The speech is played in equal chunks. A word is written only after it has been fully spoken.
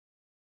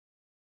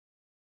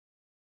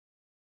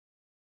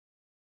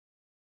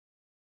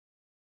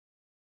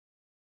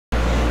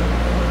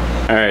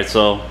Alright,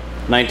 so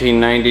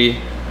 1990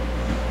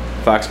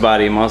 Fox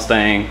body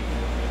Mustang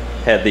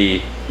had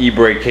the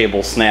e-brake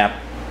cable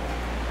snap.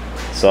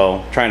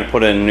 So trying to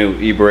put in a new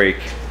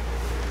e-brake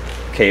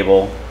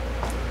cable.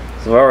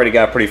 So I already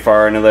got pretty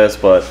far into this,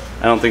 but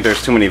I don't think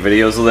there's too many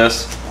videos of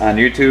this on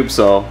YouTube,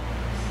 so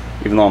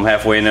even though I'm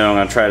halfway into it, I'm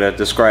going to try to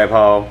describe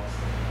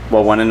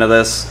what went into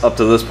this up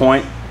to this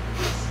point,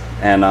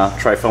 and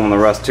try filming the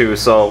rest too.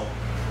 So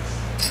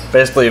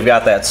basically you've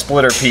got that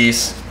splitter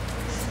piece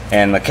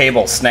and the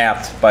cable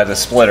snapped by the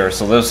splitter,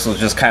 so this was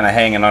just kind of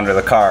hanging under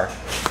the car.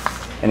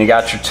 And you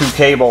got your two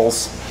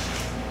cables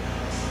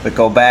that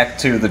go back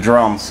to the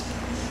drums.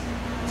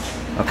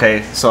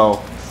 Okay,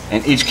 so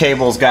and each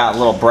cable's got a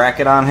little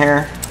bracket on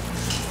here.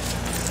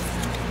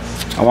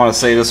 I want to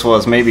say this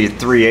was maybe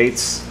 3/8,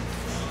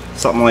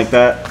 something like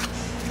that.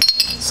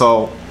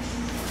 So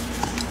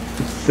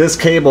this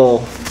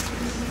cable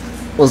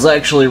was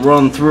actually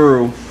run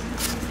through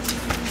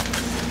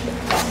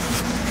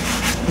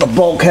the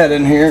bulkhead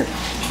in here.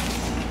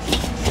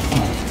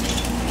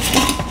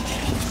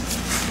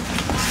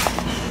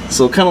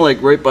 So kind of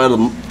like right by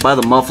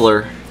the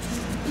muffler,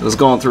 it was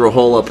going through a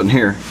hole up in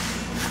here.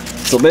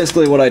 So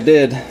basically what I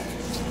did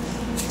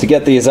to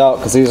get these out,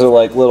 because these are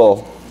like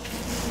little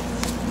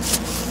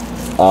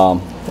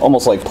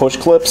almost like push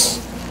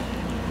clips,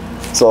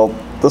 so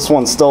this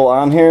one's still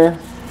on here,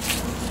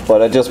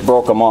 but I just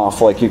broke them off.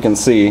 Like you can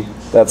see,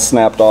 that's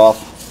snapped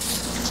off.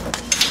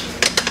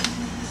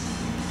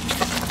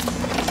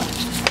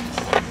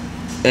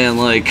 And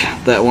like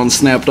that one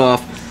snapped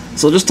off.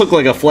 So I just took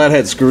like a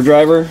flathead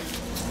screwdriver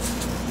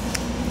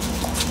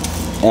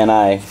and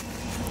I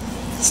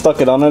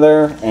stuck it under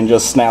there and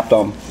just snapped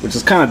them, which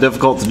is kind of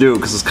difficult to do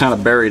because it's kind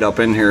of buried up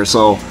in here.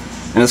 So,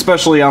 and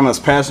especially on this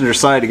passenger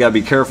side, you gotta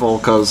be careful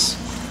because,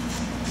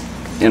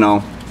 you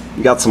know,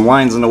 you got some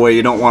lines in the way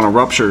you don't want to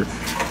rupture.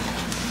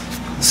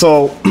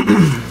 So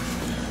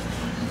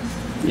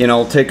you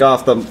know, take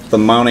off the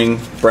mounting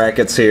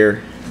brackets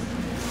here,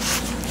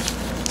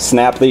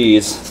 snap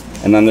these,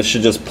 and then this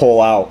should just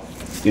pull out.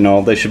 You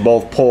know, they should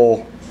both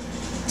pull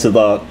to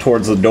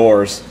towards the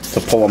doors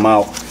to pull them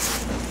out.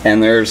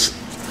 And there's,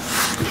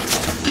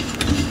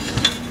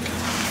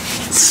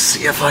 let's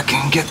see if I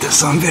can get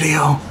this on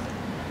video.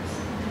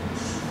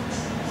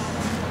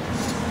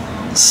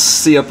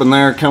 See up in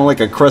there, kind of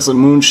like a crescent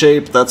moon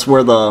shape. That's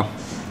where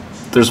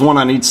there's one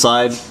on each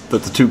side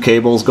that the two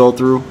cables go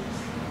through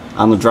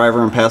on the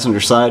driver and passenger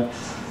side.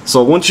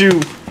 So once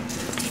you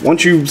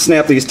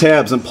snap these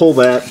tabs and pull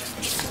that,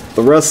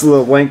 the rest of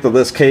the length of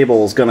this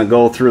cable is going to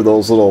go through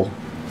those little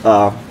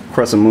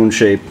crescent moon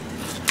shape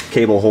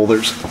cable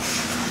holders.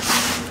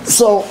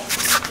 So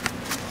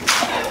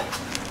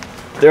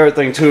the other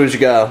thing too is you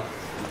gotta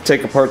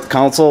take apart the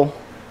console.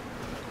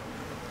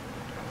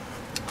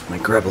 Let me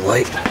grab a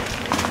light.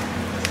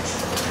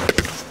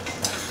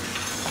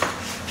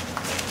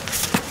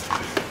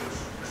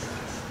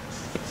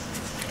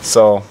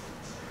 So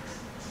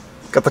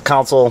got the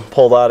console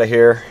pulled out of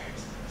here.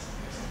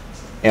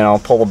 You know,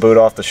 pull the boot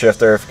off the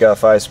shifter if you got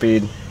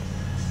 5-speed.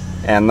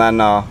 And then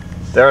the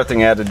other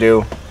thing I had to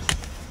do,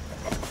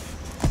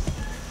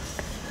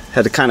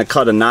 had to kind of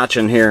cut a notch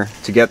in here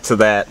to get to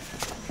the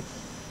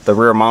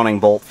rear mounting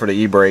bolt for the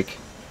e-brake.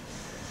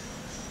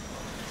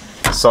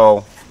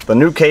 So the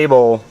new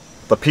cable,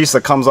 the piece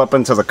that comes up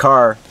into the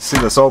car, see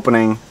this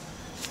opening,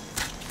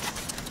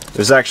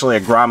 there's actually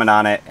a grommet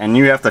on it, and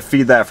you have to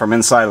feed that from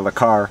inside of the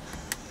car.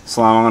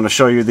 So I'm going to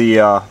show you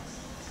the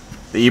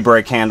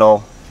e-brake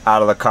handle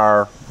out of the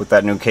car with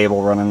that new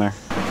cable running there.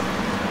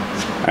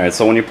 Alright,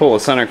 so when you pull the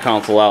center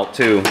console out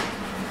too,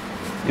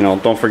 you know,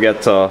 don't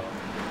forget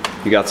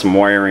you got some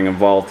wiring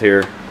involved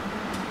here.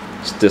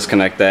 Just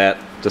disconnect that.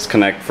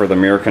 Disconnect for the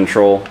mirror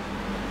control.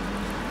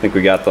 I think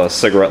we got the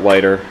cigarette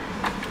lighter.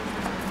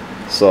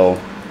 So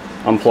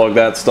unplug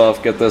that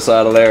stuff, get this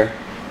out of there.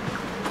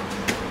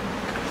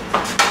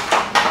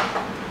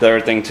 The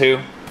other thing too,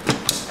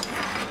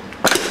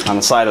 on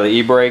the side of the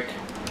e-brake,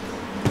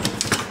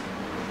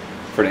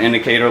 for the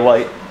indicator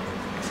light,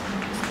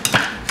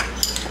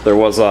 there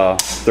was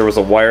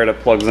a wire that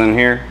plugs in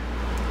here,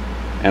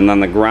 and then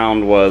the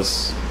ground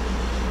was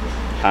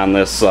on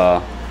this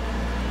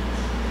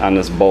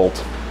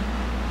bolt.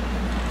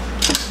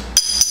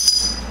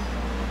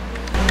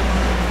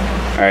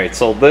 Alright,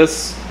 so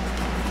this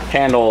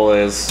handle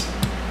is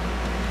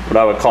what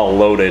I would call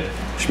loaded,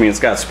 which means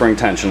it's got spring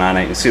tension on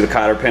it. You see the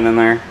cotter pin in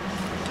there?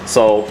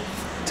 So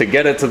to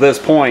get it to this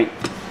point,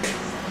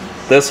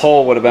 this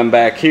hole would have been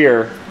back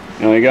here.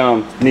 You know, you're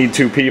gonna need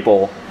two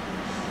people.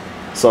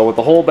 So with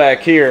the hole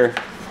back here,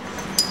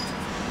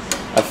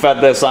 I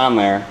fed this on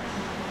there,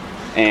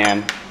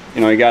 and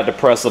you know, you got to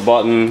press the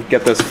button,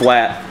 get this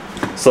flat.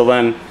 So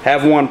then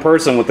have one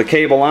person with the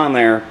cable on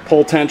there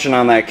pull tension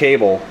on that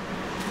cable,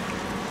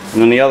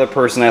 and then the other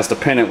person has to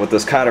pin it with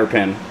this cotter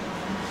pin.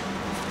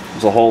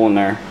 There's a hole in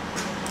there.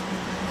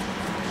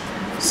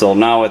 So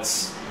now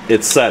it's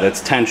set,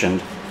 it's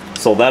tensioned.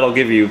 So that'll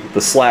give you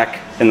the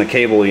slack in the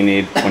cable you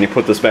need when you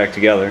put this back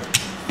together.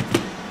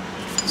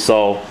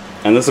 So,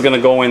 and this is going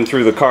to go in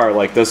through the car.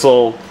 Like, this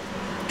will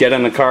get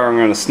in the car, I'm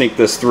going to sneak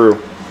this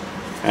through,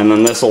 and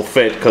then this will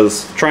fit,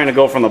 because trying to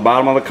go from the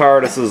bottom of the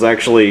car, this is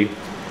actually,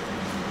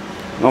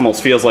 it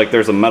almost feels like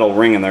there's a metal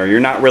ring in there. You're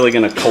not really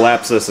going to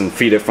collapse this and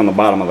feed it from the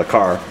bottom of the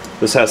car.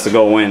 This has to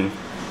go in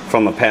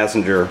from the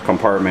passenger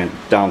compartment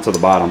down to the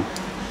bottom,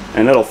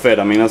 and it'll fit.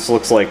 I mean, this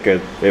looks like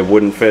it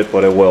wouldn't fit,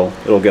 but it will.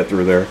 It'll get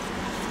through there.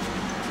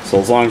 So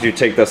as long as you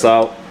take this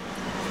out,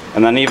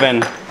 and then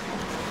even,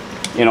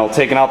 you know,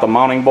 taking out the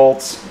mounting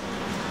bolts,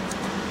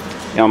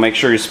 you know, make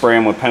sure you spray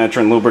them with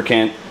penetrant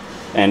lubricant,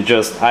 and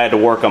just, I had to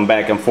work them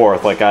back and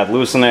forth. Like, I'd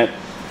loosen it,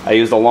 I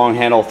used a long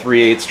handle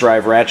 3/8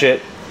 drive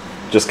ratchet,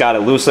 just got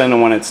it loosened,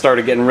 and when it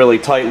started getting really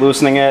tight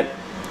loosening it,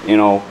 you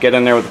know, get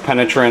in there with the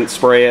penetrant,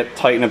 spray it,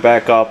 tighten it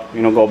back up,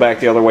 you know, go back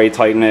the other way,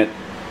 tighten it,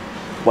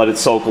 let it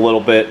soak a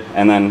little bit,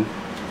 and then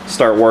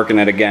start working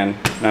it again.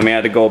 I mean, I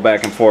had to go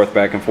back and forth,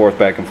 back and forth,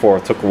 back and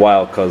forth. Took a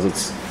while, because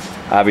it's,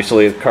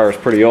 obviously the car is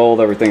pretty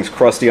old, everything's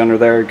crusty under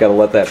there, gotta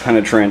let that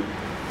penetrant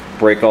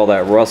break all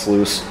that rust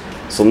loose.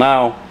 So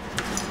now,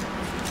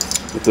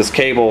 with this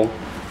cable,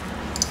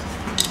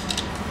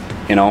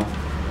 you know,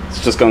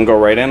 it's just gonna go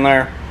right in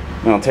there.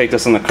 I'm gonna take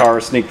this in the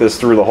car, sneak this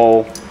through the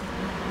hole,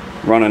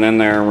 run it in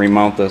there, and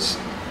remount this.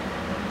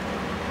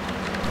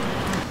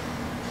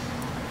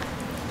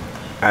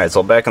 Alright,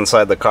 so back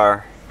inside the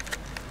car,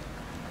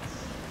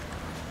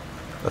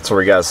 that's where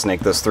we gotta sneak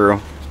this through.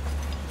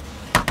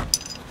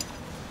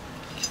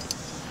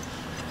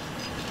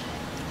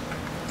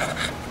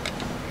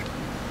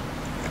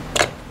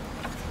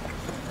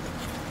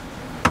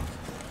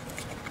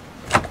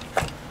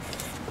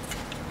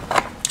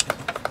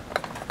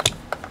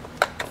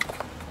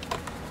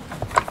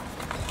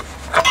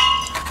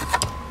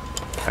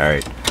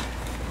 Alright,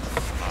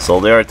 so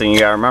the other thing you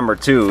gotta remember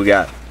too, we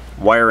got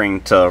wiring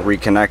to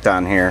reconnect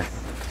on here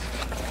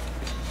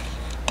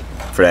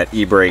for that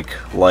e-brake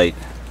light.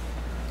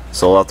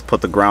 So we'll have to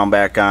put the ground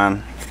back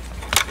on.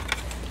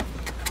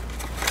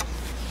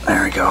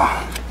 There we go.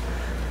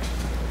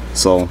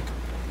 So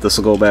this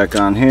will go back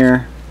on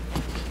here.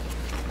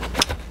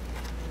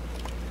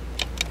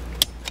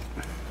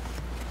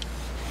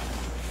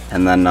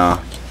 And then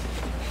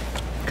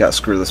gotta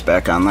screw this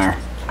back on there.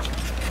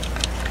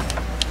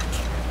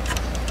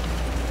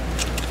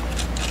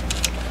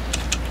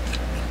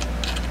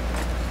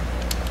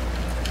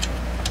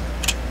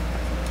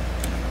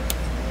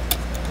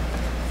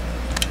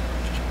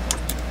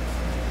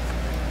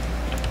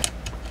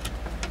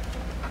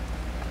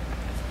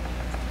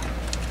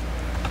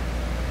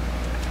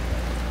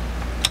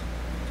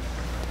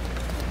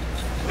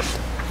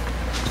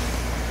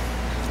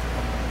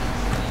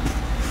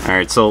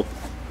 Alright, so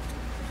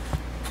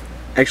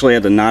actually I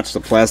had to notch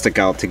the plastic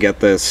out to get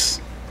this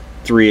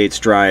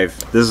 3/8 drive.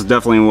 This is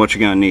definitely what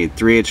you're going to need.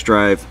 3/8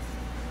 drive,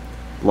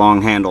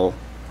 long handle,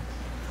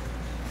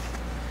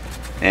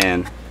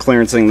 and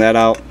clearancing that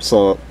out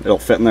so it'll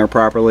fit in there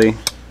properly.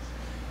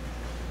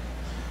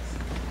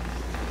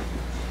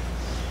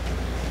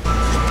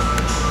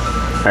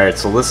 Alright,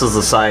 so this is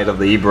the side of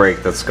the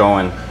e-brake that's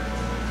going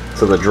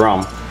to the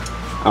drum.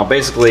 Now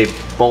basically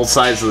both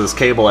sides of this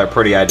cable are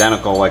pretty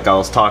identical, like I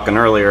was talking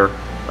earlier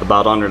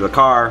about under the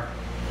car.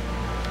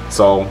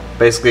 So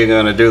basically I'm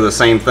going to do the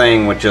same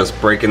thing with just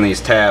breaking these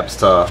tabs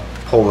to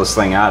pull this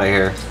thing out of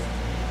here.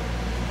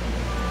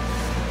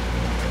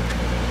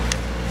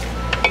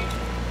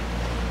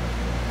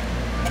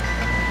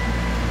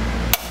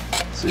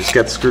 So you just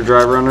get the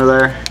screwdriver under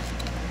there,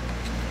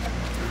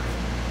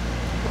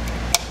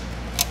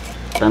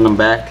 bend them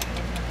back.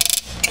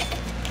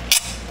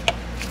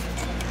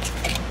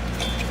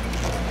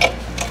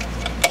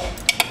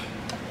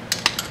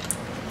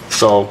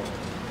 So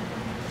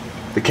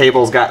the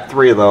cable's got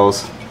 3 of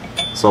those,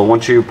 so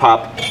once you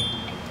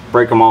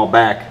break them all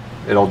back,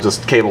 it'll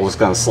just, cable is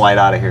going to slide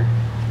out of here.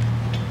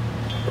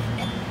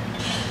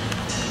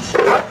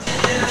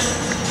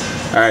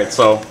 Alright,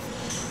 so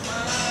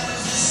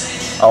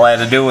all I had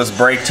to do was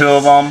break 2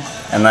 of them,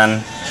 and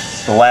then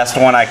the last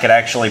one I could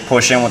actually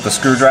push in with the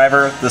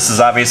screwdriver. This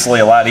is obviously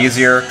a lot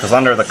easier because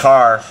under the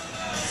car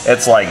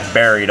it's like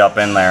buried up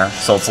in there,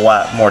 so it's a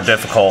lot more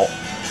difficult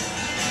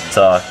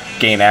to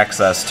gain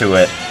access to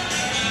it.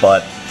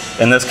 But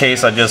in this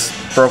case I just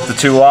broke the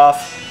 2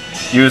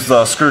 off, used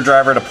the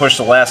screwdriver to push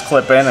the last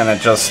clip in, and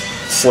it just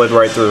slid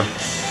right through.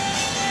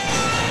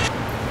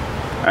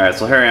 Alright,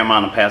 so here I am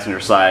on the passenger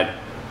side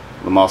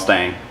of the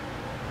Mustang.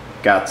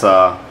 Got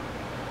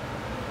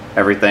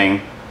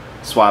everything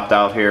swapped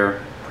out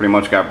here, pretty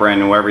much got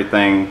brand new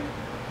everything,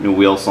 new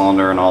wheel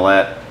cylinder and all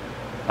that.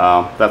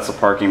 That's the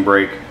parking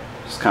brake,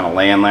 just kind of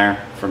laying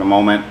there for the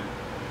moment.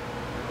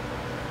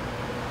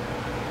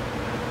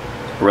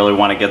 Really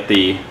want to get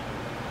the,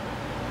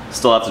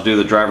 still have to do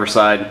the driver's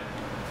side,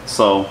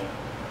 so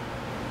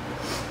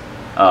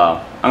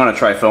I'm going to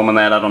try filming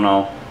that. I don't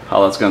know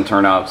how that's going to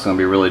turn out. It's going to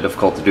be really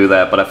difficult to do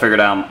that, but I figured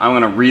I'm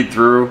going to read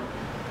through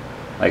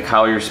like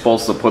how you're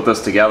supposed to put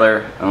this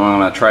together, and I'm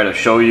going to try to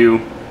show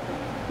you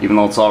even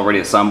though it's already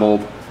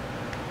assembled.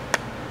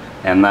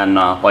 And then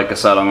like I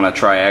said, I'm going to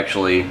try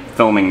actually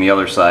filming the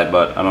other side,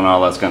 but I don't know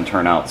how that's going to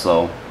turn out,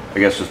 so I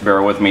guess just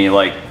bear with me.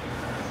 Like,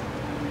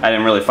 I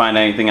didn't really find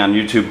anything on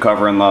YouTube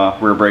covering the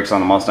rear brakes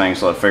on the Mustang,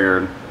 so I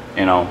figured,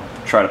 you know,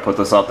 try to put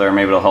this out there.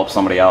 Maybe it'll help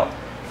somebody out.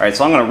 Alright,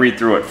 so I'm going to read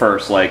through it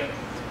first. Like,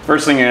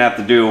 first thing you're going to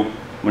have to do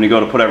when you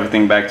go to put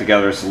everything back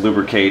together is to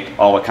lubricate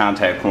all the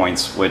contact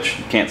points, which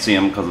you can't see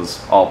them because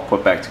it's all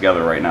put back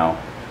together right now.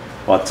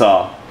 But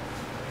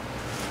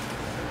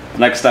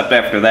next step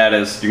after that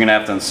is you're going to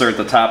have to insert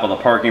the top of the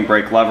parking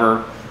brake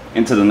lever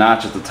into the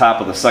notch at the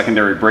top of the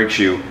secondary brake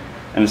shoe.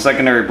 And the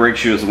secondary brake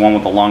shoe is the one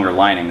with the longer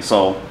lining.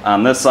 So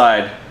on this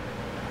side,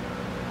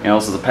 you know,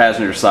 this is the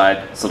passenger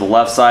side. So the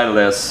left side of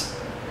this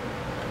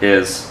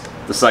is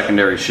the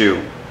secondary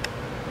shoe.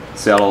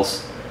 See how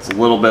it's a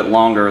little bit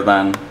longer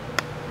than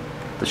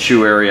the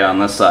shoe area on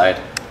this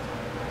side.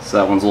 So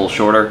that one's a little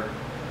shorter.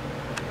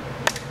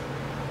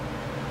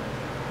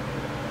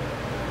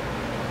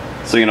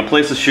 So you're going to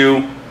place the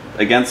shoe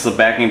against the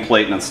backing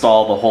plate and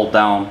install the hold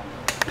down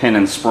pin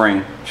and spring.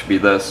 It should be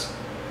this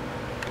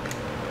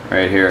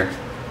right here.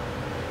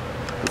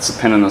 That's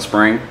the pin and the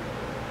spring.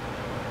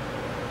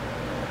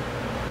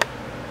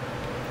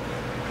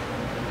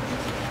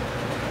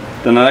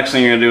 Then the next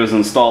thing you're going to do is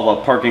install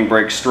the parking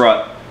brake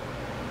strut.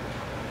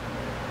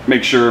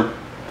 Make sure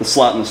the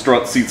slot in the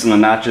strut seats in the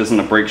notches in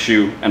the brake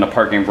shoe and the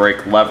parking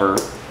brake lever,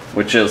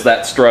 which is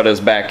that strut is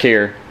back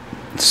here,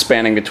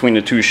 spanning between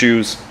the two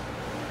shoes.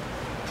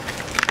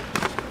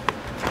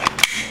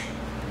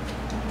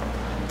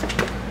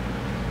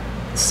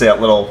 See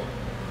that little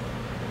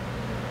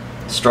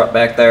strut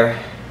back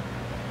there?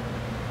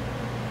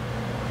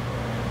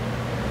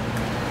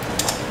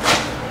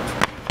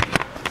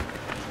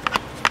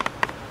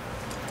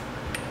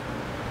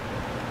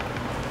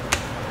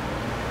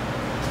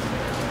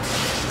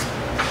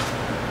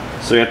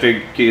 So you have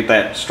to get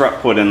that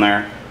strut put in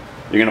there.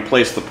 You're going to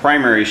place the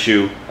primary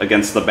shoe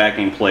against the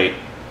backing plate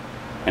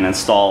and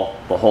install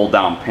the hold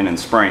down pin and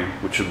spring,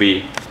 which would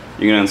be,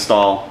 you're going to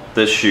install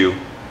this shoe,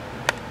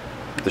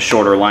 the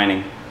shorter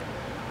lining,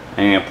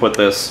 and you're going to put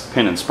this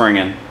pin and spring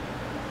in.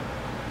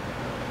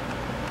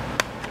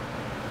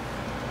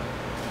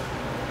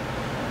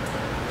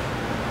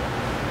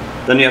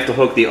 Then you have to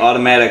hook the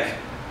automatic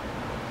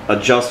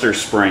adjuster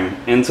spring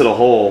into the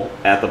hole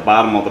at the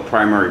bottom of the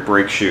primary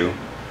brake shoe.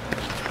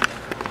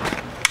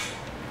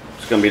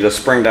 It's going to be the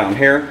spring down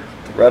here,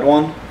 the red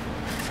one.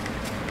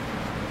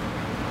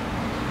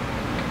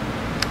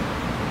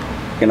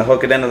 You're going to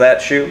hook it into that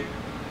shoe.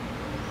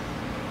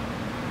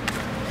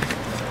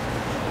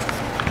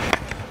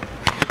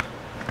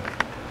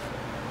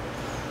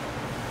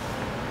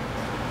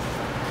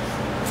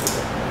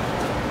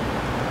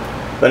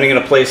 Then you're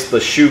going to place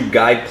the shoe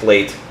guide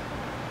plate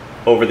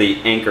over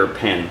the anchor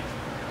pin,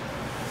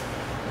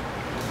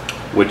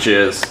 which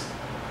is,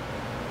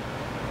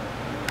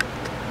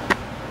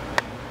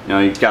 you know,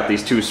 you've got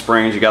these two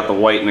springs, you got the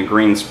white and the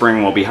green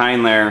spring. Well,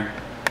 behind there,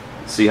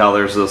 see how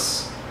there's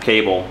this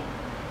cable?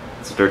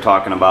 That's what they're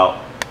talking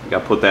about. You got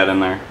to put that in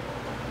there.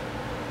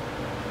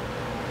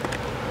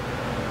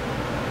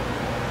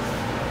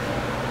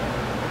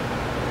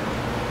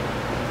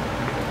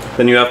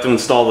 Then you have to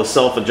install the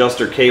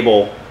self-adjuster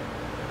cable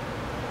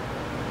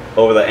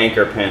over the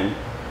anchor pin.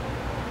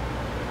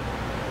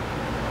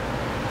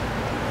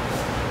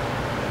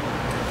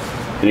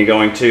 And you're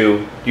going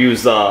to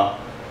use the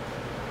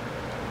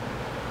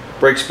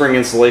brake spring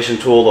installation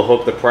tool to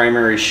hook the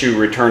primary shoe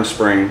return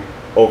spring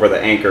over the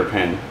anchor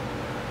pin.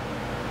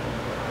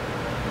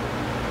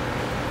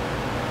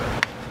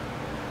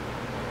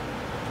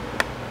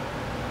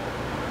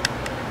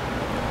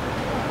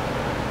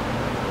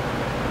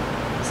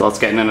 So let's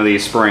get into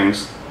these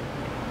springs.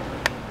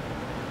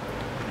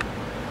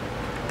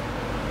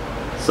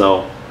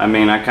 So, I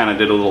mean, I kind of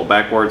did a little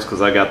backwards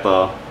because I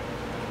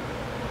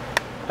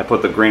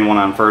put the green one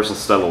on first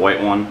instead of the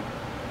white one.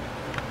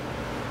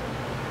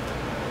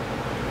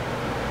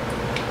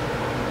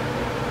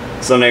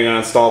 So then you're going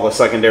to install the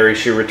secondary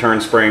shoe return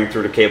spring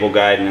through the cable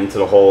guide and into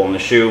the hole in the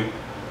shoe.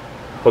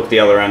 Hook the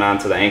other end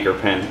onto the anchor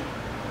pin.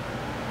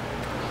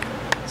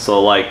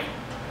 So like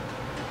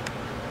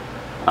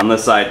on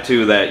this side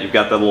too, that you've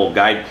got that little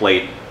guide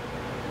plate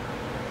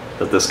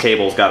that this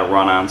cable's got to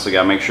run on, so you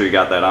got to make sure you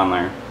got that on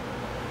there.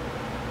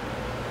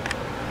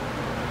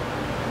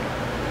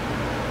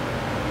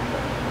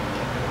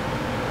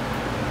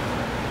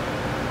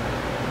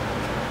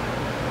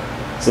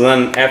 So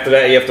then after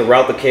that you have to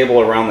route the cable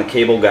around the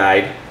cable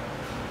guide,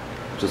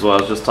 which is what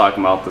I was just talking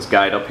about, this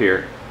guide up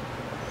here,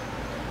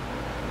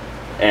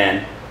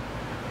 and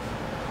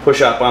push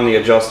up on the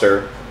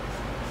adjuster.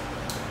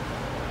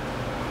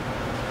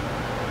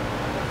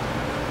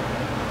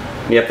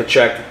 You have to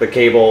check the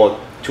cable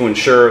to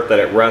ensure that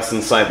it rests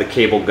inside the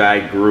cable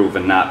guide groove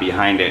and not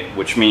behind it,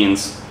 which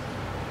means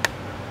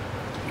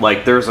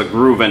like there's a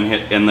groove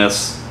in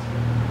this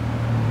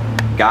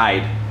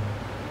guide,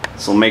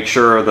 so make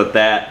sure that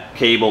that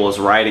cable is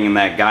riding in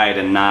that guide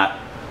and not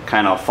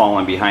kind of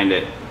falling behind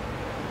it.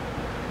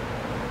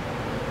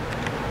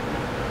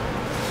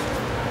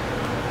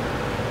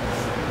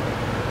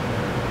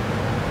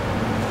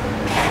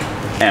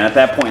 And at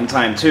that point in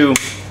time too,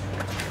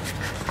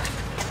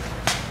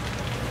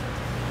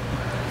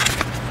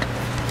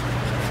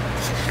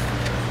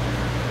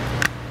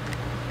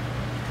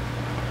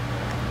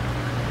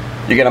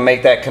 you're gonna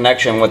make that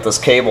connection with this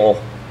cable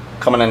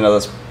coming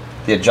into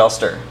the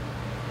adjuster.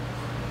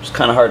 It's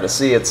kind of hard to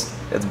see. It's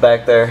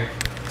back there.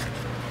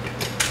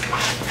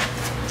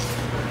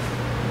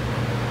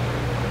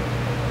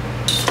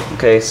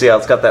 Okay, see how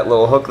it's got that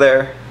little hook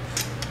there?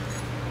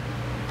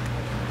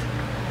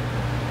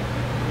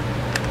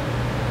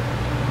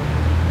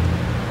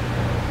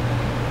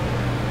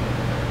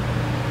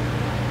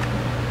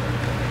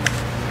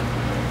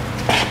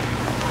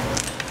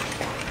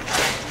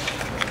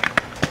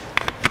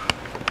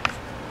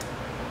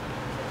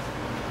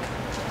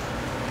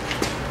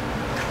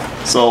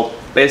 So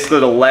basically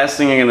the last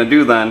thing you're going to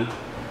do then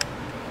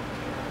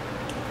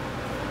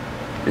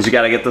is you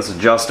got to get this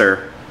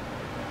adjuster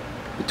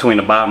between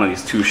the bottom of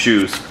these two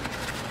shoes.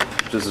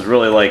 This is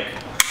really like,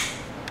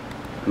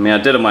 I mean, I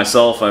did it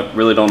myself. I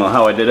really don't know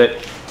how I did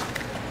it.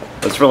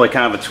 It's really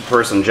kind of a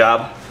two-person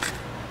job.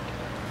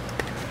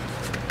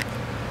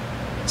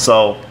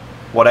 So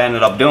what I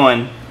ended up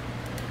doing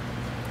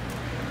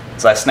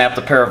is I snapped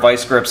a pair of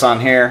vice grips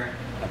on here,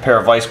 a pair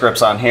of vice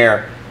grips on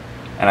here,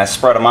 and I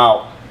spread them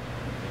out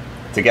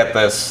to get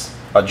this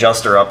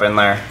adjuster up in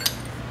there.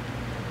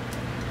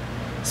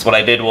 So what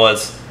I did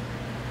was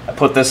I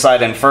put this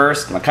side in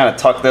first and I kind of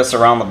tuck this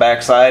around the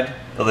back side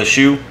of the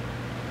shoe,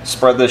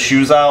 spread the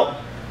shoes out,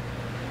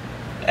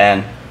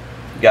 and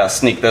you gotta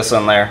sneak this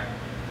in there,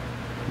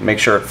 make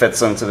sure it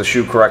fits into the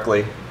shoe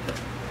correctly.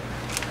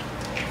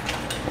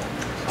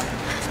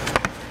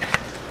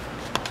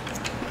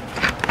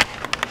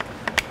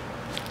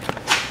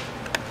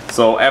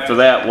 So after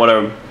that, what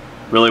I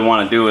really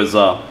want to do is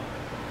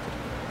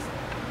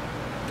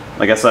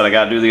like I said, I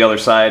got to do the other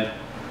side.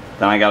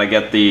 Then I got to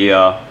get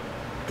the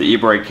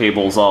e-brake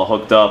cables all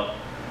hooked up.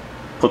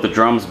 Put the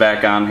drums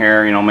back on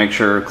here, you know, make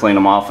sure, clean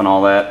them off and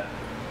all that.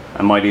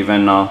 I might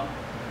even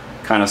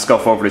kind of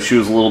scuff over the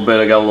shoes a little bit.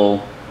 I got a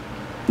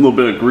little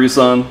bit of grease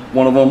on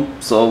one of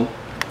them, so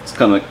just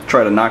kind of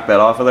try to knock that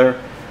off of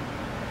there.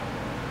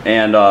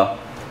 And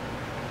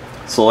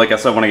so like I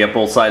said, when I get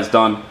both sides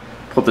done,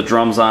 put the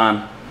drums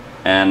on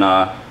and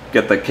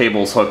get the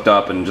cables hooked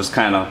up and just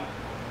kind of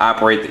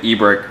operate the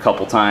e-brake a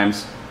couple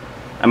times.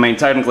 I mean,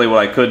 technically what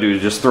I could do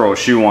is just throw a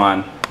shoe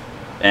on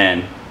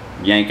and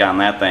yank on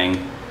that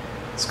thing.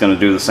 It's going to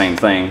do the same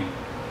thing.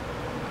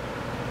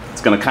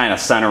 It's going to kind of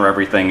center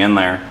everything in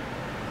there,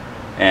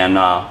 and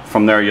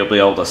from there you'll be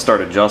able to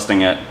start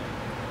adjusting it.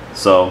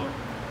 So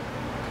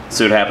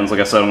see what happens.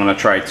 Like I said, I'm going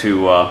to try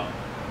to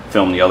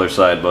film the other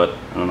side, but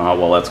I don't know how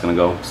well that's going to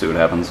go. See what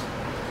happens.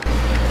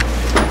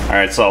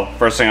 Alright, so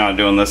first thing I'm going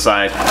to do on this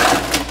side,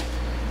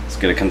 let's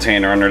get a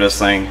container under this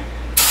thing.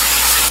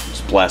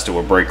 Blast it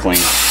with brake clean.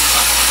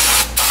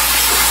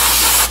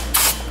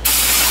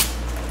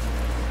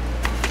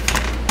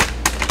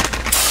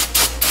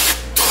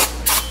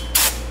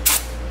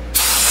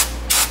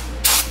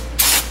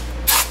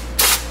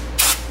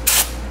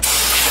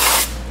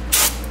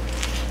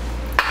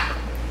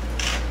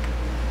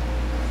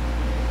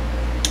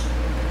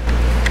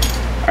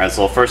 Alright,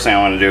 so the first thing I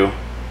want to do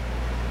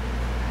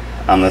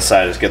on this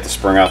side is get the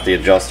spring off the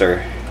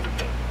adjuster.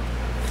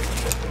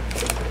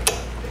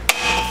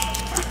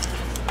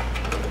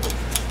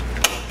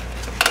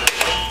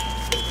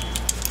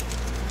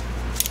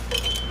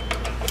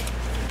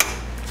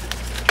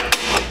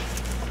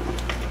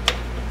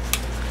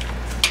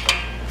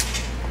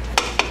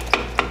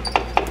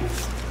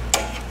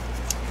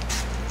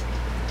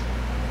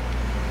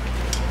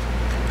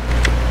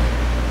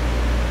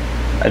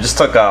 I just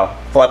took a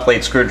flat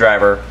plate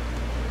screwdriver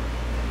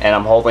and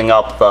I'm holding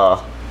up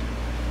the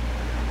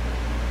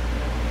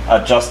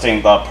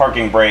adjusting the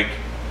parking brake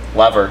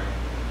lever,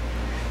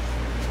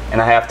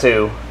 and I have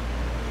to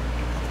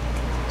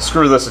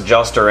screw this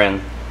adjuster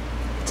in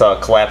to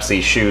collapse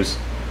these shoes.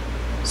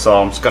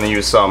 So I'm just going to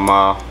use some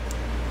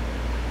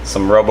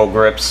robo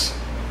grips.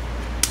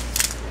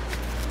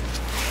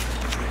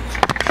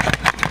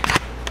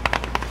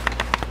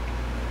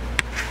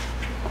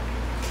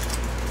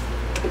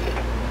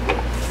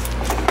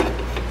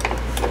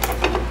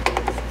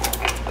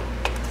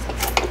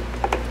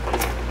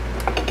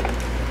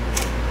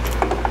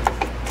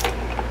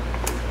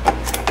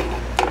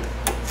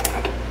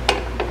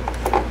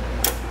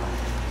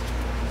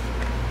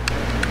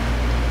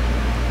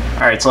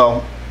 Alright,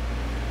 so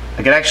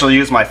I could actually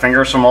use my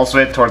fingers for most of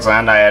it. Towards the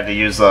end I had to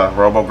use the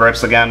robo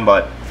grips again,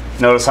 but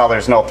notice how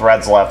there's no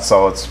threads left,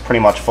 so it's pretty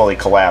much fully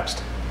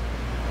collapsed.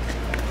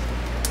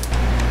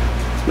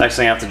 Next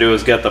thing I have to do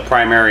is get the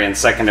primary and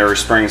secondary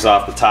springs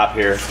off the top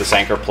here, this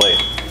anchor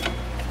plate.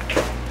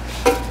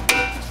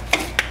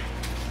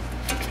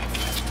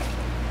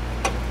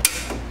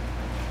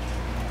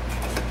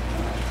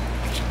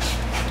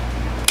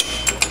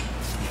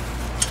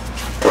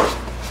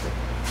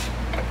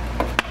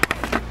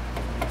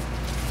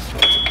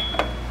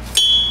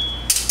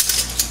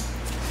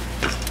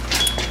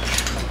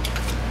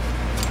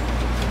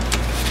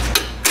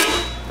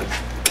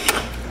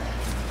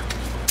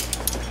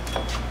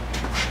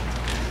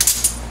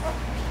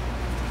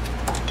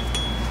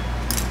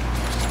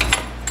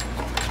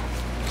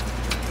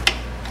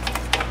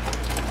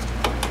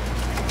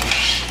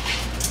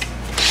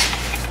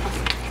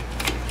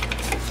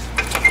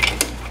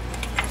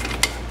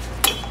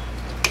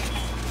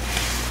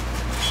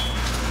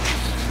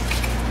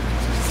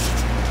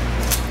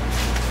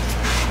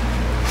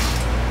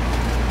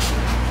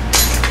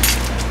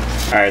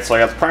 Alright, so I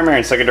got the primary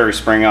and secondary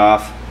spring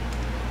off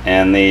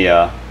and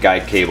the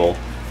guide cable.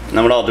 And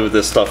then what I'll do with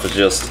this stuff is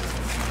just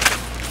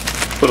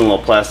put in a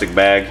little plastic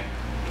bag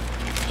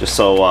just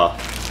so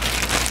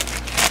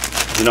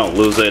you don't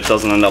lose it. It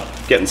doesn't end up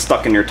getting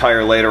stuck in your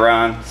tire later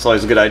on. It's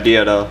always a good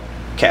idea to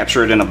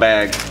capture it in a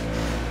bag.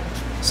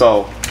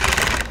 So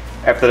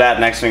after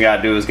that, next thing I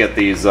gotta do is get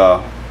these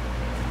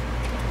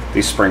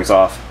springs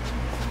off.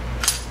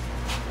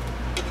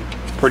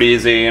 Pretty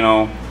easy, you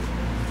know.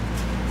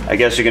 I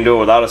guess you can do it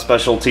without a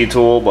specialty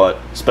tool, but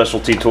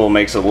specialty tool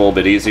makes it a little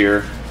bit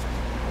easier.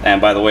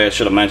 And by the way, I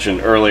should have mentioned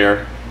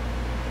earlier,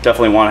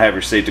 definitely want to have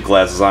your safety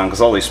glasses on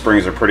because all these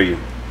springs are pretty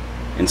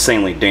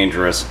insanely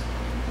dangerous.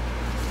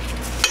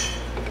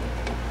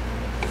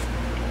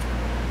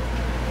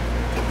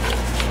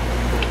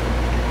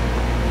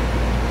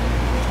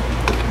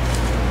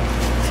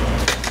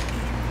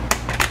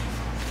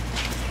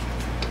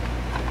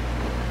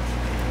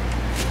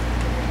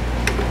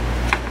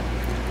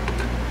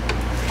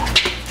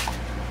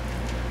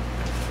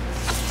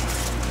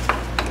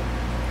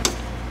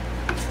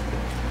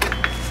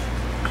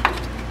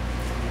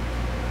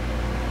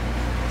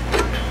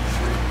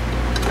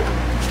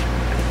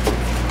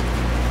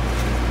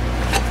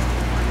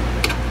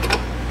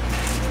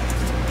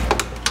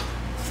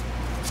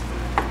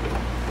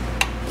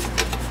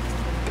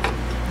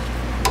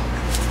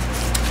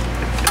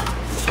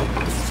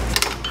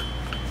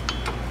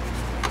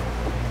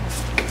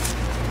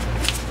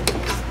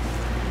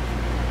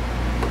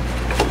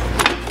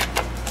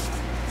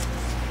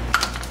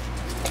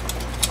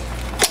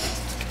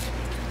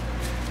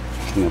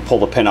 I'm going to pull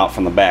the pin out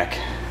from the back.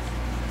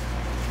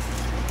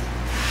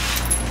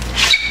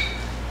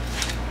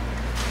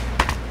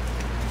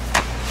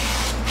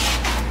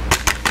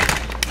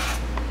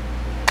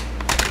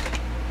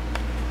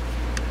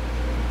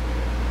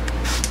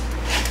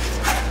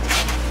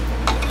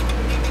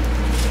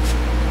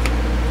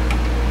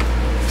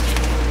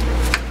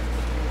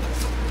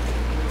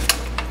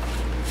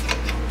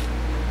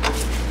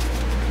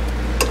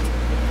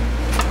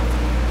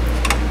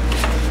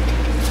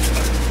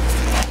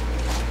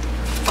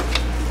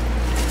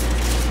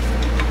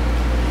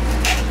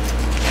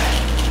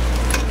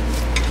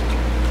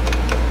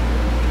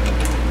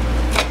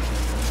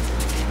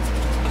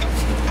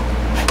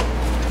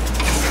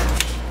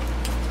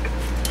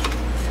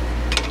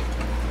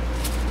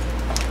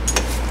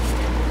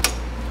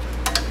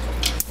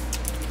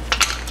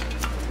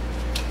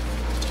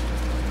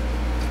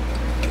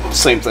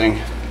 Same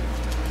thing,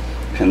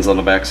 pins on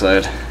the back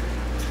side.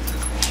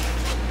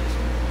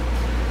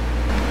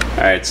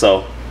 Alright,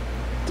 so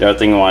the other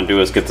thing we want to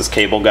do is get this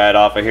cable guide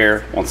off of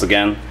here. Once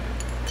again,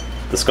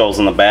 this goes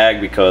in the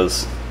bag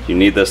because you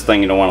need this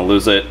thing, you don't want to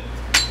lose it.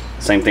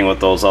 Same thing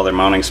with those other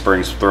mounting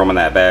springs, throw them in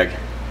that bag.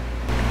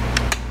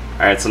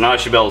 Alright, so now I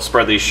should be able to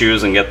spread these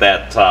shoes and get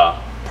that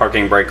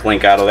parking brake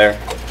link out of there.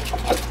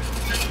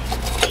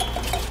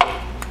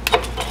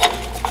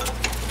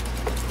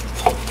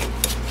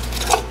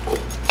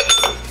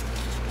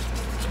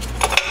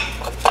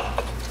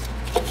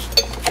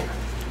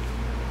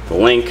 The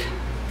link,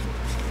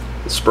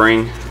 the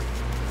spring.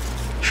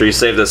 Make sure you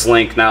save this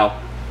link. Now,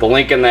 the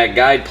link in that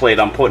guide plate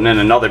I'm putting in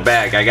another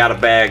bag. I got a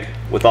bag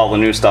with all the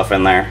new stuff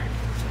in there.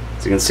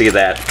 So you can see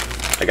that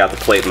I got the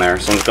plate in there.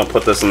 So I'm just going to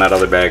put this in that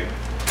other bag.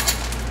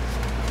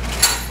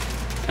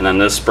 And then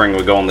this spring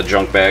would go in the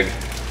junk bag.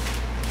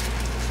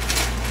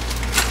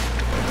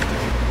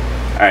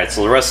 Alright,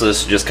 so the rest of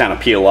this just kind of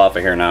peel off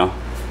of here now.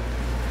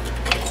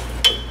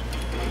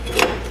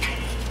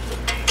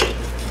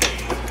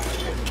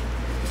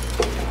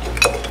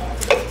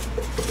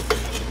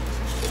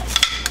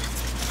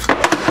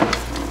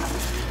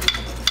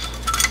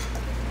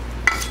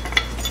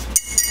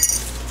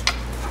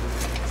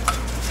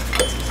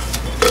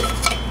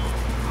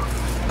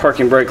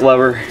 Parking brake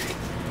lever.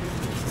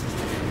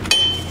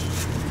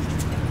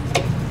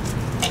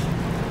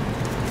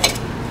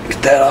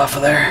 Get that off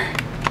of there.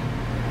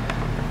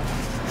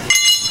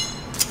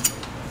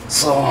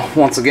 So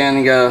once again,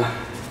 you gotta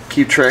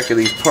keep track of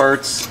these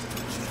parts.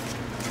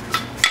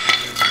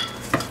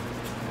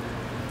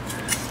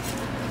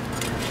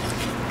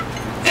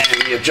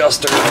 And the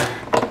adjuster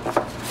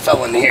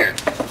fell in here,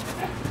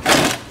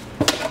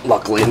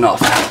 luckily enough.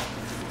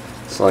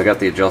 So I got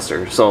the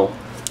adjuster. So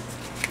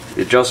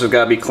the adjuster's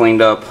got to be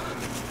cleaned up.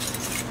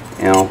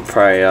 You know,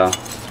 probably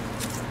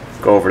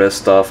go over this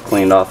stuff,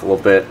 cleaned off a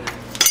little bit.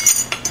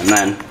 And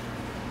then,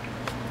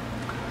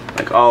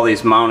 like all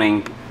these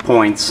mounting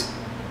points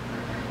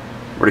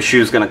where the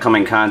shoe's going to come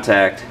in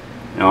contact,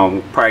 you know,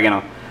 I'm probably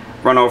going to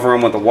run over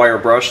them with a wire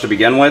brush to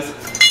begin with.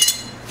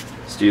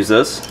 Just use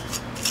this.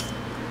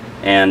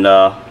 And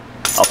I'll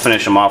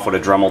finish them off with a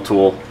Dremel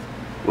tool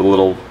with a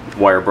little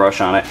wire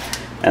brush on it.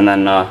 And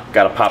then got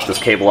to pop this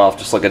cable off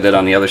just like I did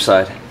on the other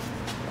side.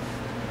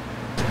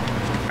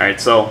 Alright,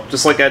 so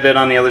just like I did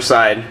on the other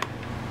side,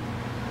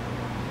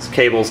 this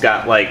cable's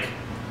got like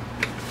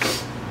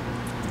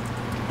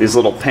these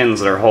little pins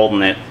that are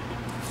holding it.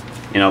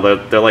 You know,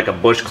 they're like a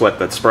bush clip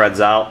that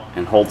spreads out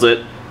and holds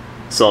it.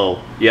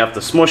 So you have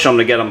to smush them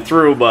to get them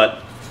through,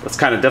 but it's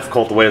kind of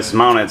difficult the way this is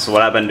mounted, so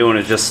what I've been doing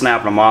is just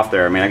snapping them off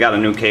there. I mean, I got a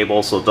new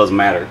cable, so it doesn't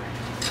matter.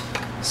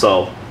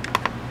 So,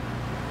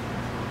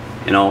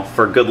 you know,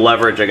 for good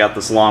leverage, I got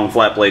this long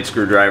flat blade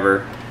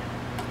screwdriver.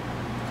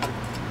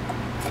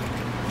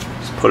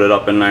 Just put it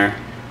up in there.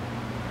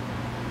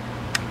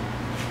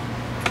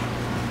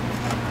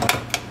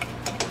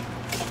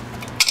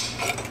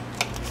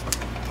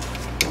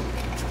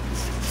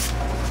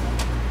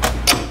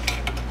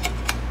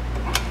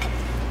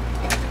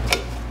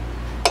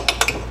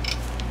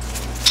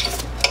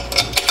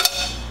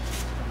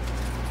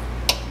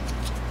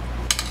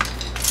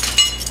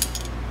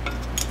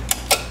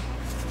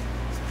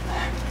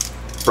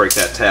 Break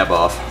that tab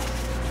off.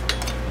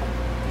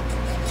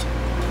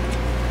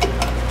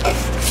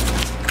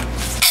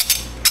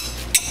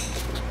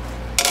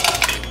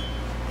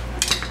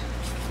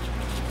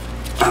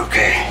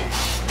 Okay.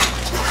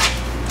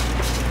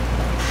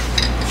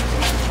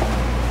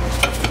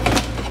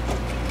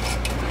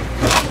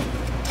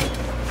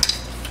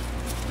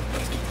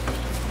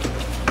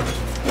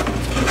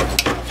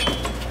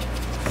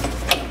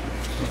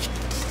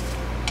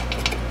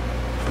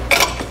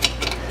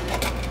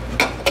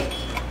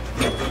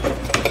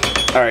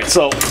 Alright,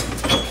 so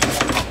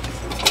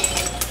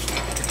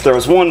there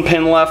was one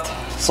pin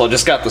left, so I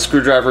just got the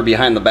screwdriver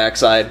behind the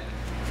backside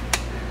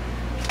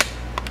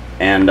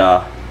and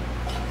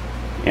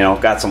you know,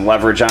 got some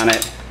leverage on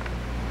it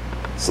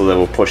so that it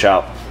will push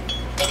out.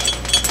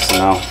 So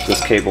now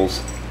this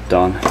cable's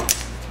done.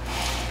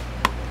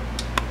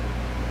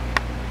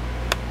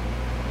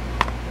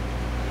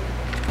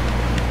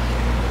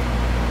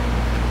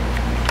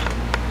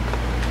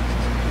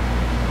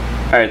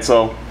 Alright,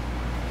 so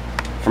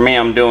for me,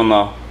 I'm doing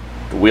the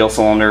wheel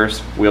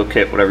cylinders, wheel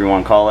kit, whatever you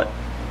want to call it.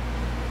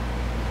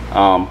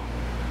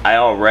 I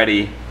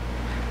already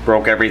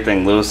broke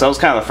everything loose. That was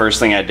kind of the first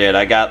thing I did.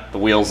 I got the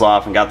wheels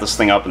off and got this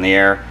thing up in the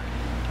air,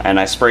 and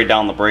I sprayed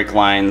down the brake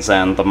lines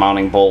and the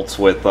mounting bolts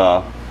with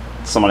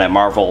some of that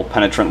Marvel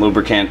penetrant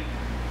lubricant.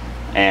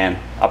 And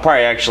I'll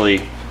probably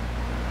actually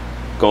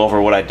go over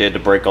what I did to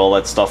break all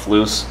that stuff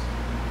loose.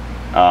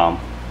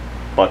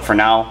 But for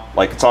now,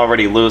 like, it's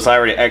already loose. I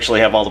already actually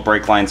have all the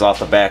brake lines off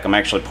the back. I'm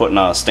actually putting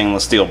a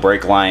stainless steel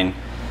brake line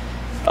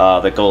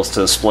that goes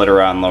to the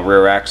splitter on the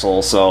rear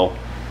axle. So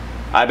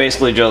I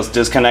basically just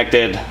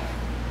disconnected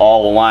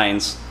all the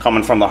lines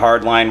coming from the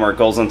hard line where it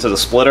goes into the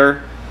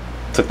splitter,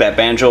 took that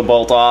banjo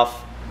bolt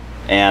off,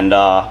 and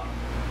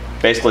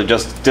basically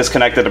just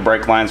disconnected the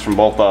brake lines from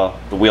both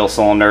the wheel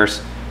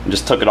cylinders and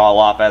just took it all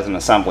off as an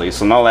assembly.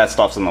 So none of that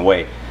stuff's in the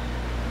way.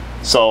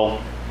 So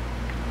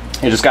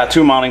you just got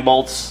two mounting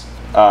bolts.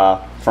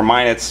 For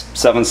mine it's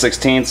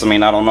 7/16. I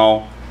mean, I don't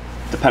know,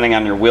 depending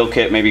on your wheel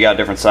kit, maybe you got a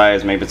different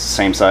size, maybe it's the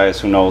same size,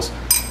 who knows.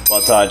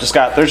 But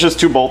there's just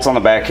two bolts on the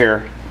back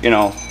here. You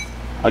know,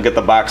 I'll get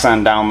the box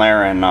end down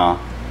there and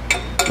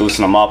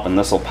loosen them up, and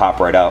this will pop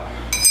right out.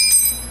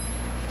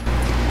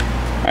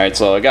 Alright,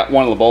 so I got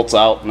one of the bolts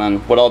out, and then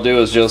what I'll do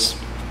is just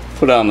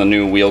put it on the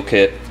new wheel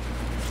kit,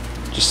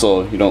 just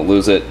so you don't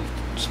lose it.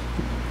 Just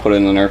put it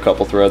in there a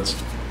couple threads.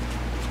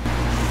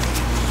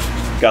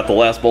 Got the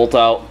last bolt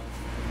out.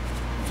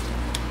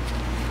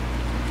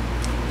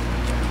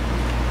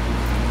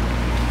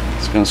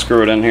 Just gonna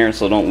screw it in here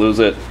so don't lose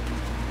it.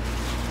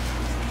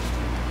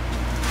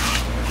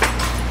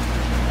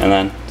 And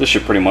then this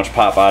should pretty much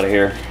pop out of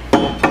here.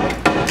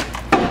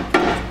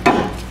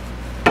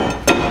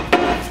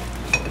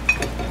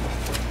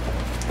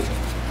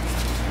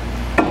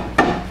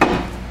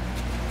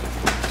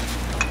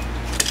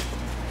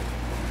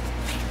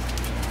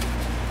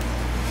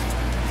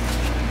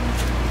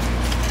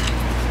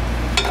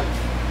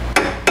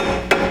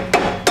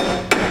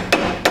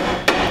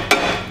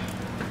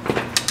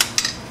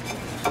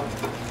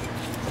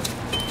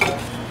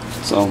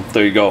 So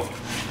there you go.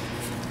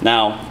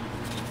 Now,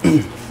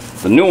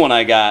 the new one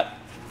I got,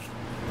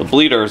 the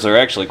bleeders are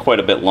actually quite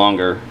a bit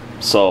longer.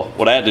 So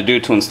what I had to do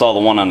to install the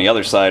one on the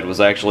other side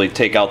was actually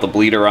take out the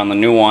bleeder on the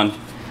new one,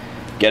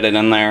 get it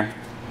in there,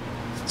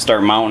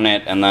 start mounting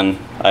it, and then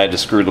I had to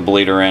screw the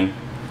bleeder in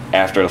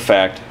after the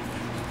fact.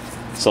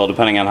 So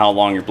depending on how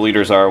long your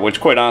bleeders are, which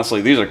quite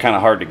honestly, these are kind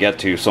of hard to get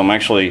to, so I'm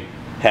actually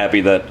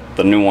happy that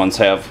the new ones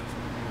have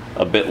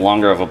a bit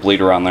longer of a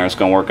bleeder on there. It's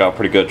going to work out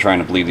pretty good trying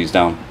to bleed these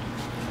down.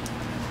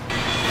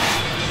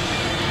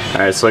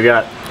 Alright, so I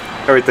got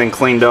everything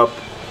cleaned up.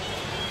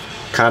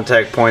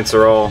 Contact points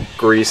are all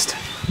greased.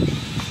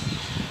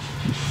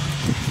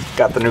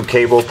 Got the new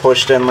cable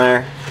pushed in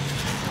there.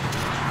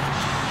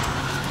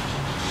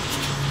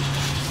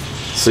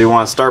 So you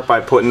want to start by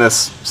putting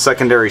this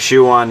secondary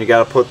shoe on. You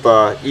got to put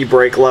the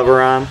e-brake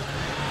lever on.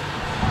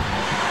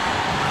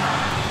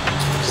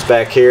 Just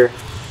back here.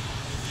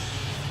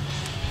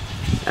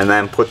 And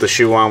then put the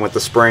shoe on with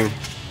the spring.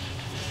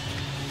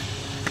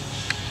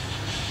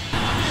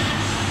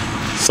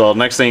 So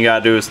next thing you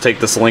gotta do is take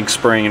this link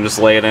spring and just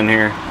lay it in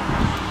here.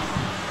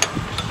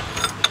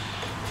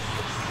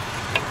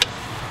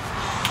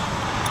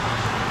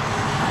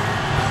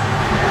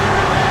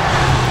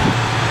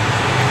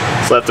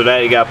 So after that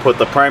you gotta put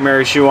the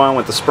primary shoe on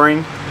with the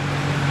spring.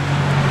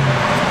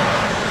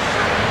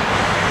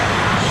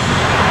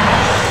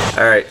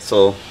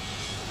 So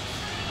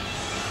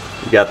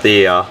you got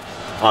the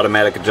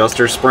automatic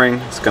adjuster spring.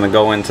 It's going to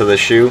go into the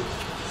shoe.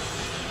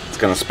 It's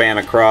going to span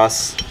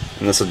across,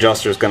 and this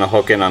adjuster is going to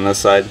hook in on this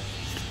side.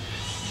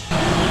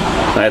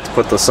 I have to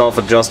put the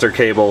self-adjuster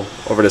cable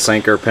over this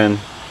anchor pin.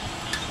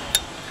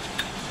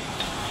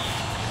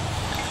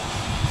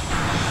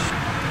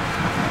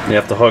 You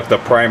have to hook the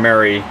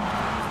primary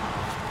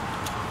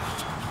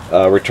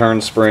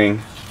return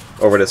spring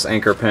over this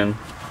anchor pin.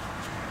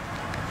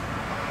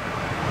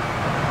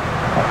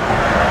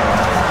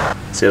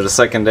 So you have the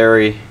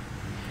secondary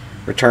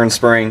return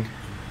spring.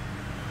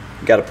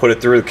 You got to put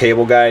it through the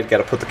cable guide. Got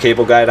to put the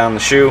cable guide on the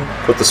shoe,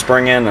 put the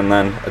spring in, and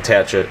then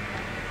attach it.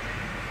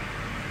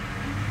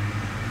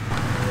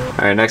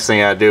 Alright, next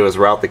thing I do is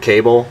route the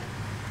cable.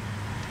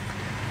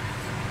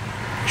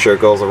 Make sure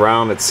it goes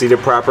around, it's seated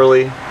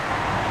properly.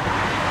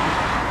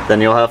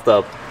 Then you'll have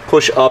to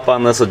push up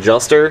on this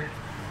adjuster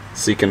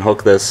so you can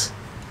hook this.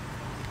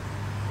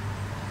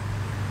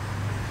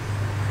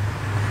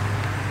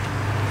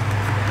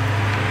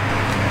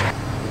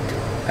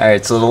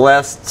 Alright, so the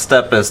last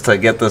step is to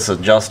get this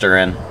adjuster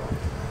in.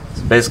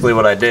 So basically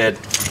what I did,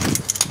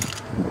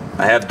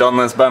 I have done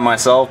this by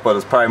myself, but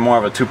it's probably more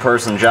of a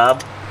two-person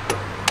job.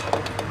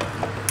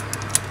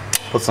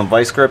 Put some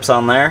vice grips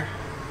on there.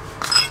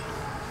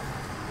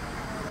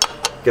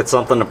 Get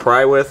something to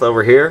pry with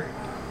over here.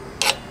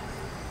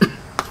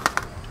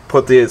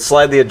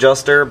 Slide the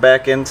adjuster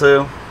back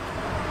into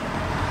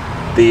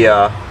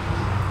the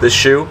this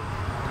shoe,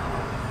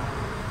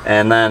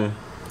 and then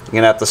you're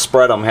gonna have to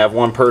spread them. Have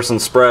one person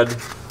spread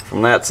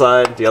from that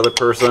side, the other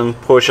person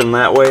pushing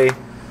that way.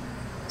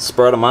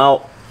 Spread them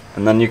out,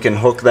 and then you can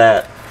hook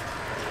that.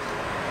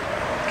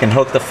 You can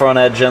hook the front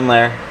edge in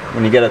there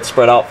when you get it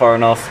spread out far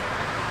enough.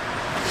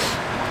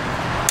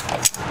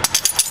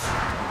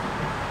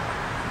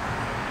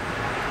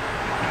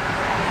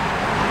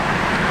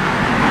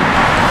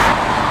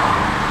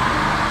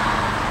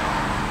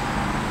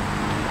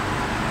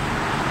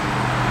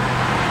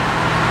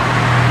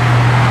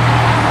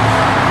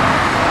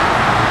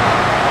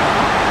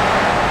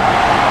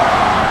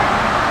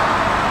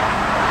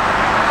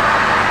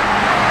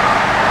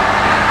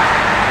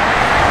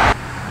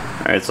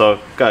 Alright, so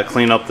gotta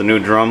clean up the new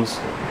drums,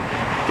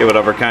 get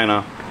whatever kind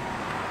of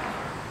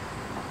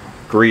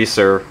grease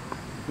or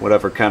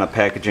whatever kind of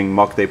packaging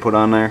muck they put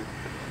on there.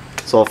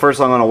 So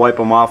first I'm going to wipe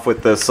them off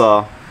with this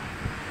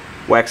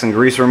wax and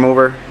grease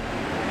remover.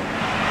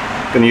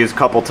 Going to use a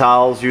couple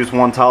towels, use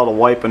one towel to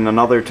wipe and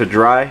another to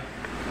dry,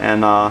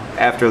 and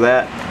after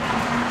that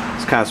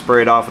just kind of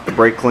spray it off with the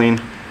brake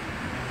clean.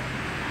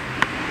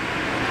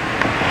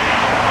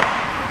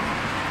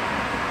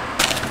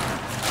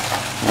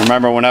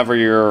 Remember, whenever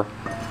you're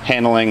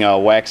handling a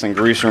wax and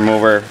grease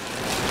remover,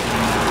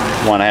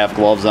 you want to have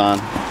gloves on.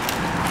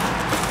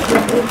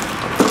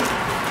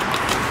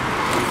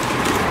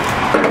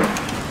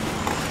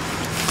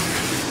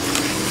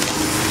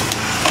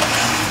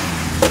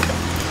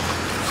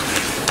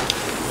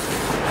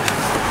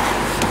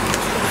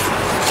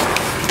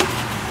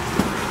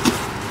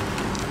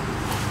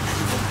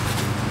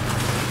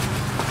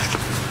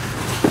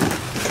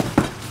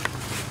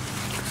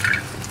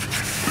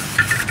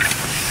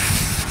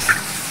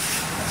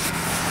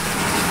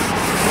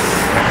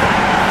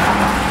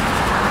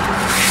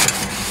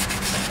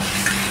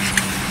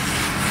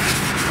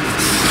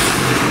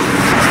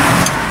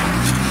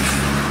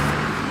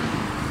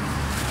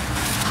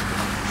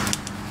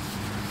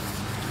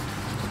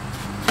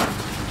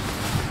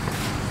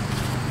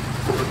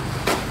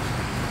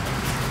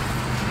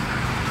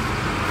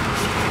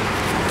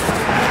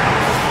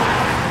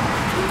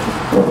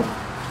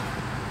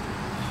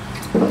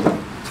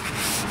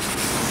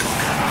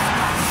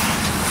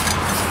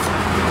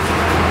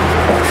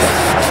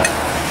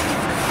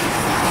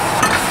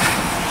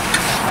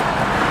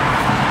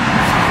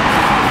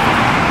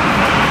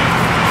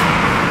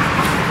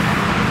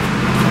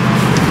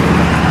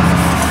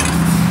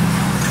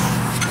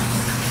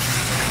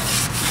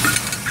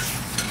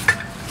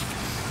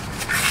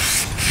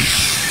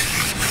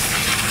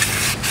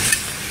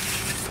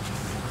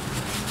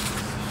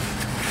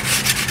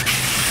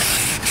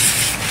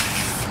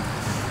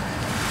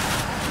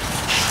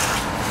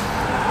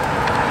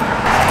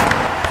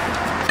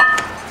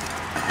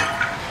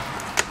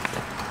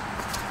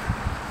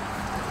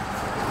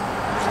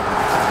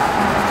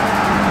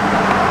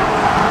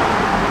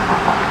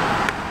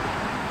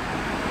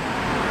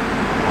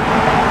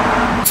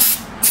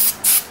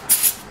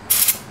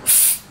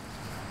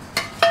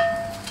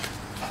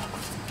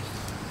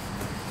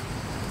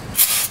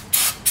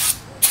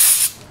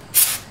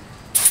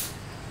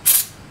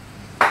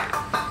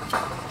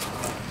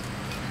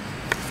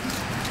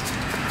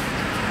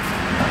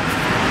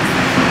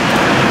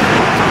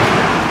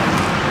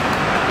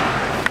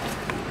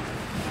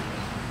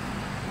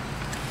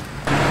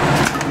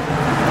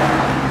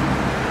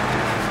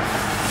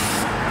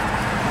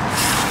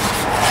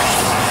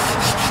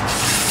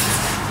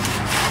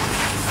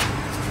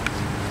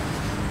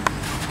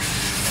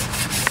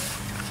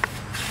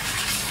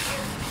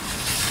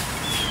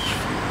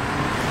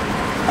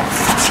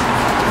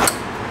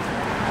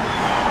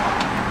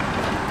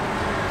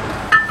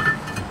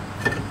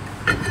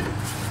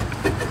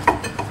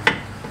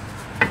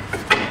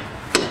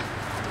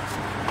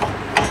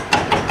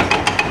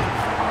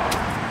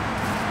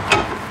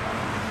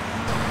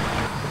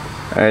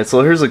 Alright,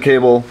 so here's a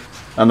cable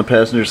on the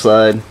passenger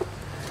side.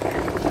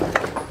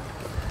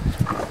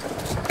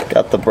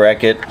 Got the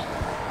bracket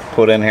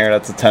put in here,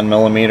 that's a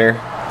 10mm.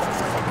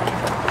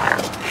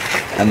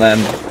 And then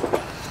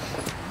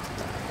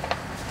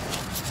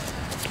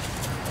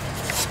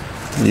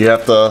you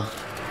have to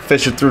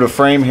fish it through the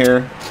frame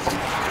here.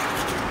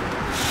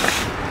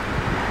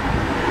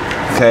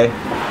 Okay,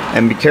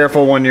 and be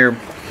careful when you're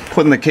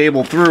putting the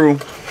cable through.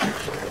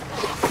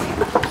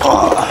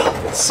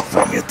 Oh, let's see if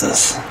I can get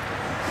this.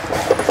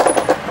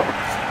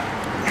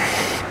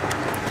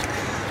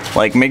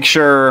 Like, make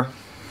sure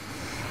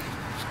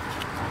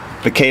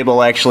the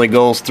cable actually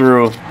goes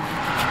through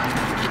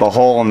the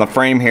hole in the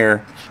frame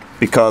here,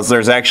 because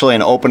there's actually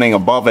an opening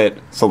above it,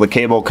 so the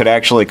cable could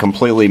actually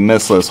completely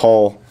miss this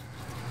hole.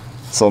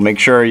 So make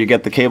sure you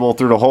get the cable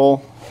through the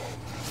hole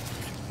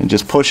and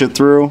just push it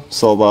through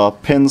so the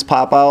pins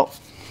pop out,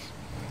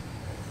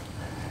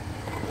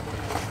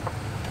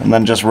 and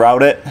then just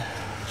route it.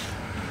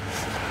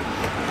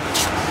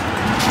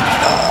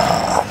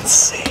 Let's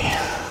see.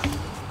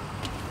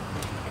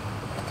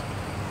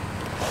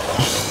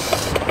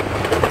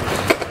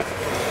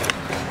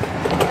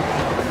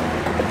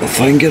 If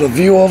I can get a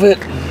view of it.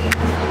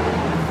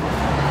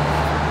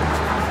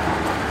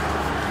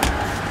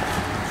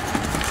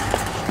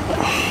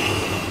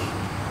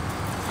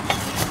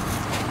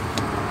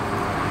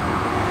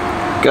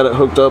 Got it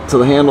hooked up to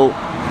the handle.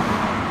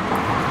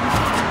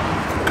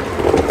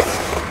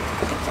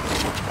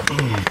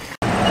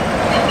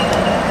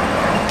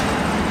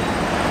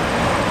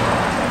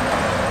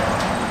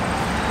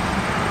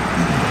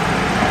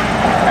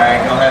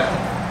 Alright, go ahead.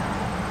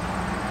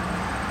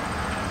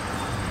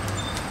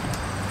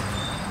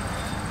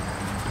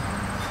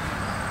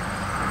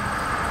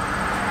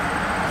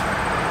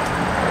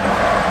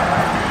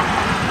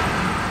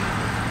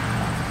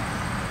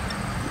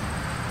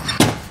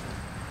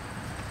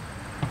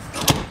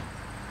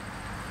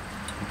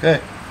 Okay.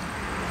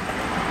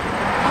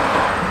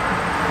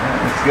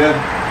 That's good.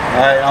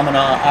 Alright, I'm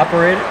gonna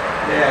operate it.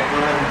 Yeah, go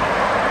ahead.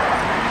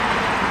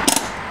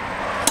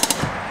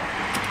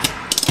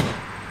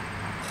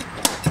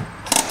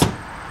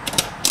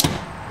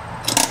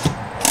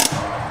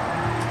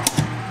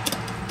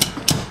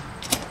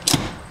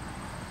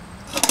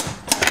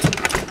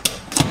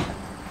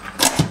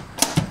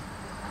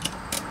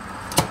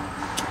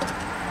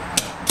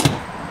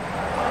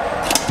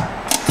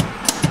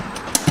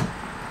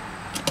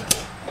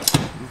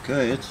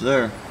 Okay, it's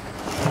there.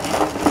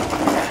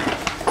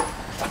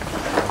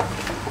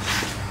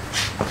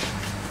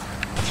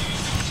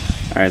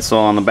 Alright, so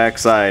on the back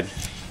side,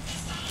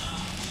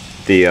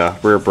 the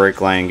rear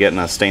brake line, getting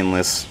a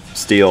stainless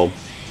steel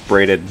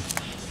braided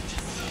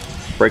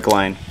brake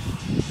line,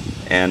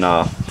 and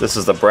this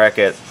is the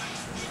bracket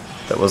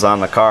that was on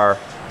the car.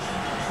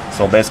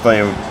 So basically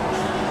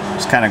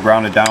just kind of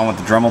ground it down with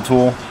the Dremel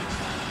tool.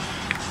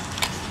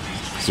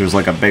 So there's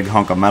like a big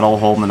hunk of metal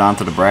holding it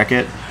onto the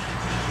bracket.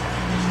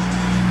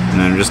 And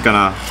then I'm just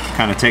gonna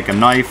kind of take a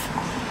knife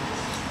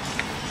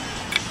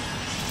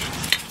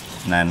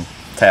and then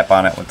tap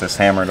on it with this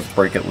hammer to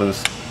break it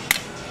loose.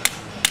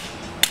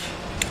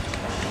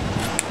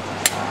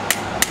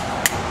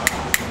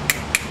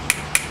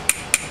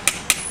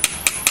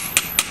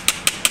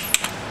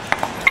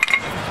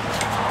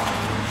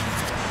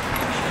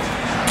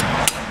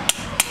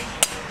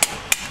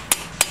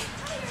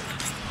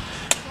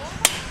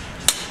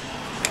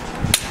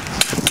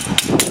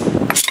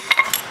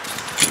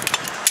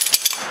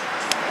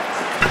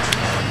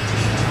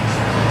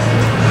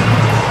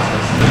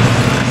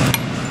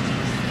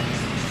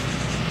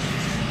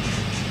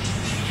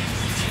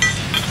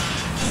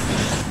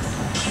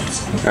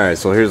 Alright,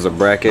 so here's the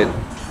bracket.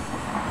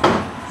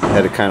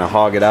 Had to kind of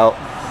hog it out.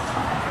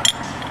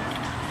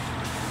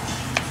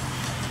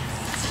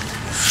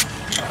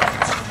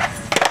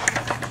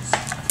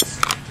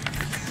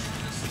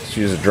 Just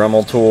use a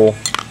Dremel tool,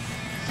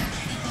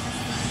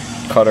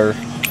 cutter,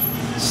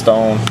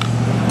 stone.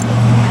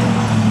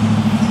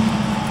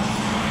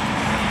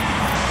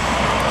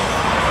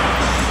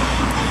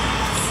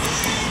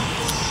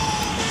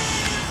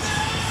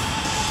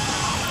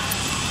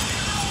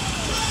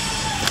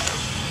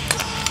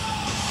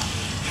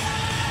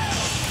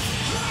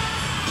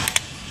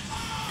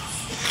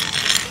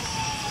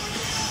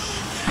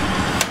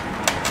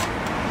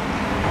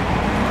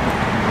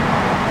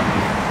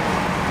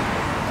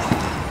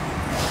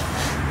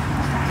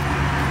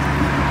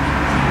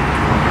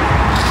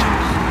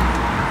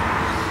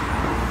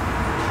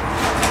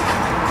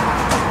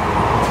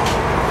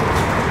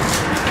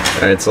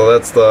 Alright, so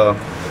that's the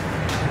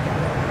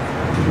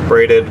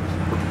braided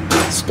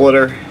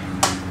splitter.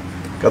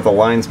 Got the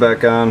lines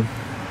back on.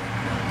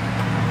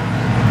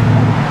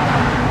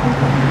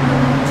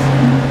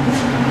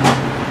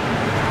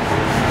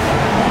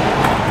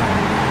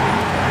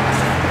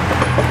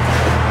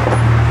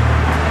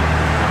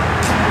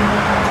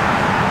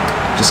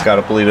 Just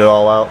gotta bleed it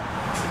all out.